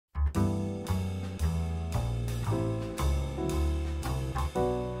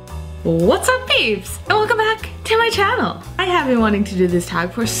What's up peeps, and welcome back to my channel. I have been wanting to do this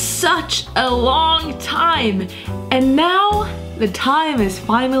tag for such a long time, and now the time is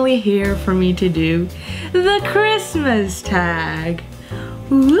finally here for me to do the Christmas tag.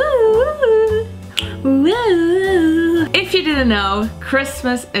 Woo! Woo! If you didn't know,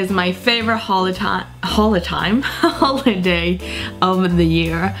 Christmas is my favorite holiday of the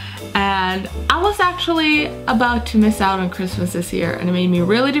year, and I was actually about to miss out on Christmas this year, and it made me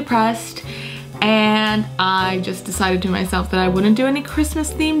really depressed, and I just decided to myself that I wouldn't do any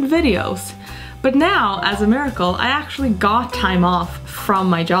Christmas themed videos. But now, as a miracle, I actually got time off from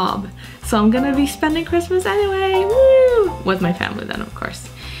my job, so I'm gonna be spending Christmas anyway, woo! With my family then, of course.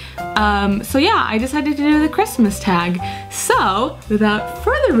 So yeah, I decided to do the Christmas tag. So, without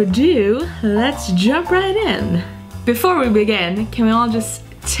further ado, let's jump right in. Before we begin, can we all just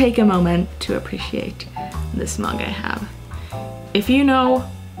take a moment to appreciate this mug I have? If you know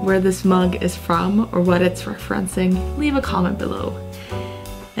where this mug is from or what it's referencing, leave a comment below,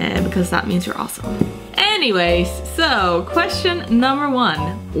 because that means you're awesome. Anyways, so question number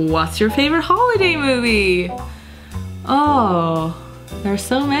 1. What's your favorite holiday movie? Oh, there are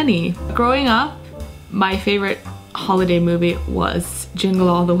so many. Growing up, my favorite holiday movie was Jingle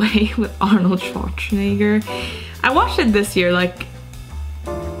All the Way with Arnold Schwarzenegger. I watched it this year, like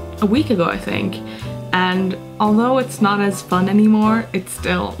a week ago I think, and although it's not as fun anymore, it's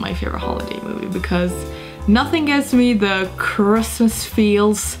still my favorite holiday movie because nothing gives me the Christmas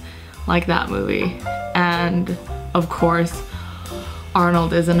feels like that movie. And of course,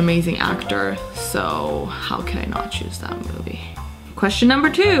 Arnold is an amazing actor, so how can I not choose that movie? Question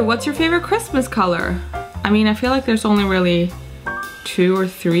number 2, what's your favorite Christmas color? I mean, I feel like there's only really 2 or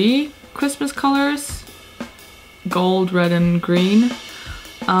 3 Christmas colors. Gold, red, and green.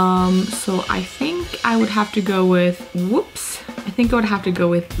 So I think I would have to go with, I think I would have to go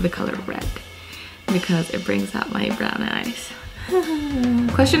with the color red because it brings out my brown eyes.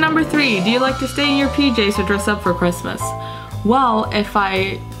 Question number 3, do you like to stay in your PJs or dress up for Christmas? Well, if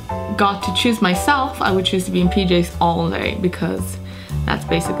I got to choose myself, I would choose to be in PJs all day because that's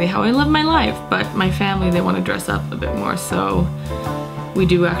basically how I live my life. But my family, they want to dress up a bit more, so we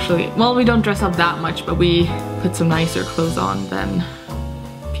do actually, well, we don't dress up that much, but we put some nicer clothes on than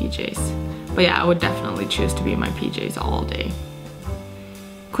PJs. But yeah, I would definitely choose to be in my PJs all day.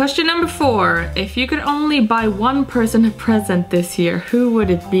 Question number 4, if you could only buy one person a present this year, who would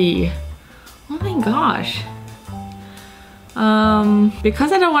it be? Oh my gosh.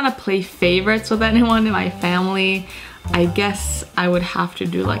 Because I don't want to play favorites with anyone in my family, I guess I would have to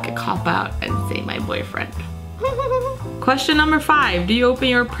do like a cop-out and say my boyfriend. Question number 5, do you open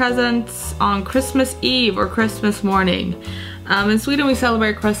your presents on Christmas Eve or Christmas morning? In Sweden we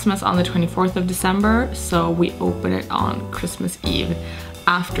celebrate Christmas on the 24th of December, so we open it on Christmas Eve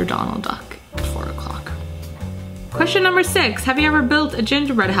after Donald Duck at 4 o'clock. Question number 6, have you ever built a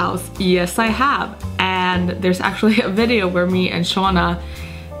gingerbread house? Yes, I have. And there's actually a video where me and Shauna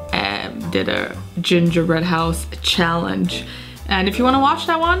did a gingerbread house challenge. And if you want to watch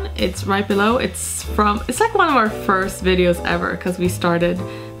that one, it's right below. It's like one of our first videos ever because we started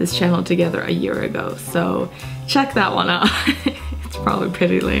this channel together a year ago. So check that one out. It's probably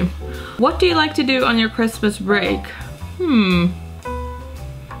pretty lame. What do you like to do on your Christmas break?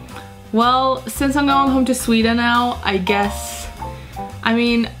 Well, since I'm going home to Sweden now, I guess, I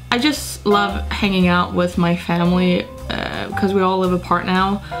mean, I just love hanging out with my family because we all live apart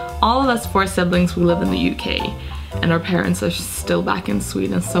now. All of us 4 siblings, we live in the UK, and our parents are still back in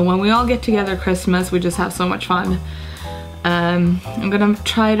Sweden. So when we all get together Christmas, we just have so much fun. I'm gonna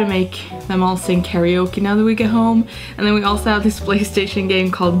try to make them all sing karaoke now that we get home. And then we also have this PlayStation game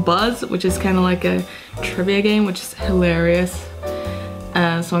called Buzz, which is kind of like a trivia game, which is hilarious.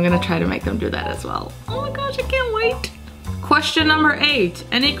 So I'm gonna try to make them do that as well. Oh my gosh, I can't wait. Question number 8,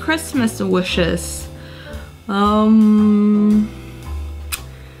 any Christmas wishes?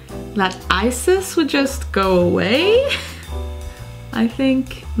 That ISIS would just go away. I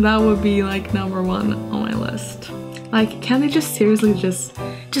think that would be like number 1 on my list. Like, can they just seriously just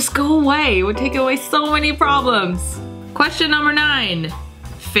go away? It would take away so many problems. Question number 9,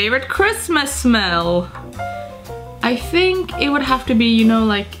 favorite Christmas smell? I think it would have to be, you know,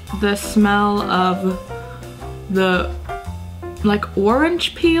 like the smell of the like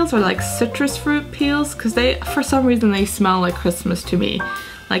orange peels or like citrus fruit peels, because they, for some reason, they smell like Christmas to me.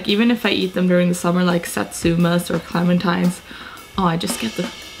 Like even if I eat them during the summer, like satsumas or clementines, oh, I just get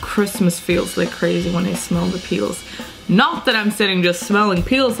the Christmas feels like crazy when I smell the peels. Not that I'm sitting just smelling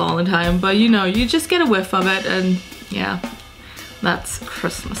peels all the time, but you know, you just get a whiff of it, and yeah, that's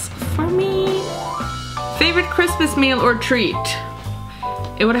Christmas for me. Favorite Christmas meal or treat?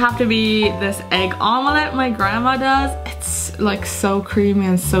 it would have to be this egg omelet my grandma does. It's like so creamy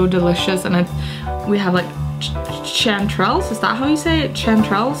and so delicious, and we have like chanterelles, is that how you say it?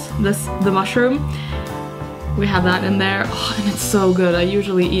 Chanterelles, the mushroom. We have that in there, oh, and it's so good. I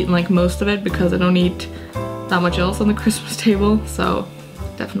usually eat like most of it because I don't eat that much else on the Christmas table, so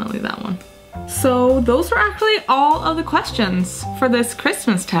definitely that one. So those were actually all of the questions for this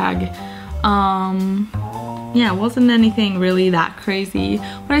Christmas tag. Yeah, it wasn't anything really that crazy,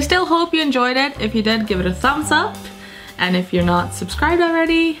 but I still hope you enjoyed it. If you did, give it a thumbs up, and if you're not subscribed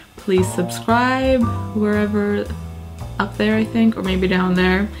already, please subscribe wherever, up there I think, or maybe down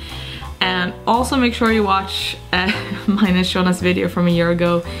there. And also make sure you watch mine and Shauna's video from a year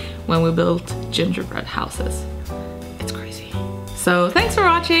ago when we built gingerbread houses. It's crazy. So thanks for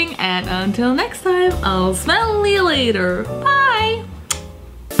watching, and until next time, I'll smell you later. Bye!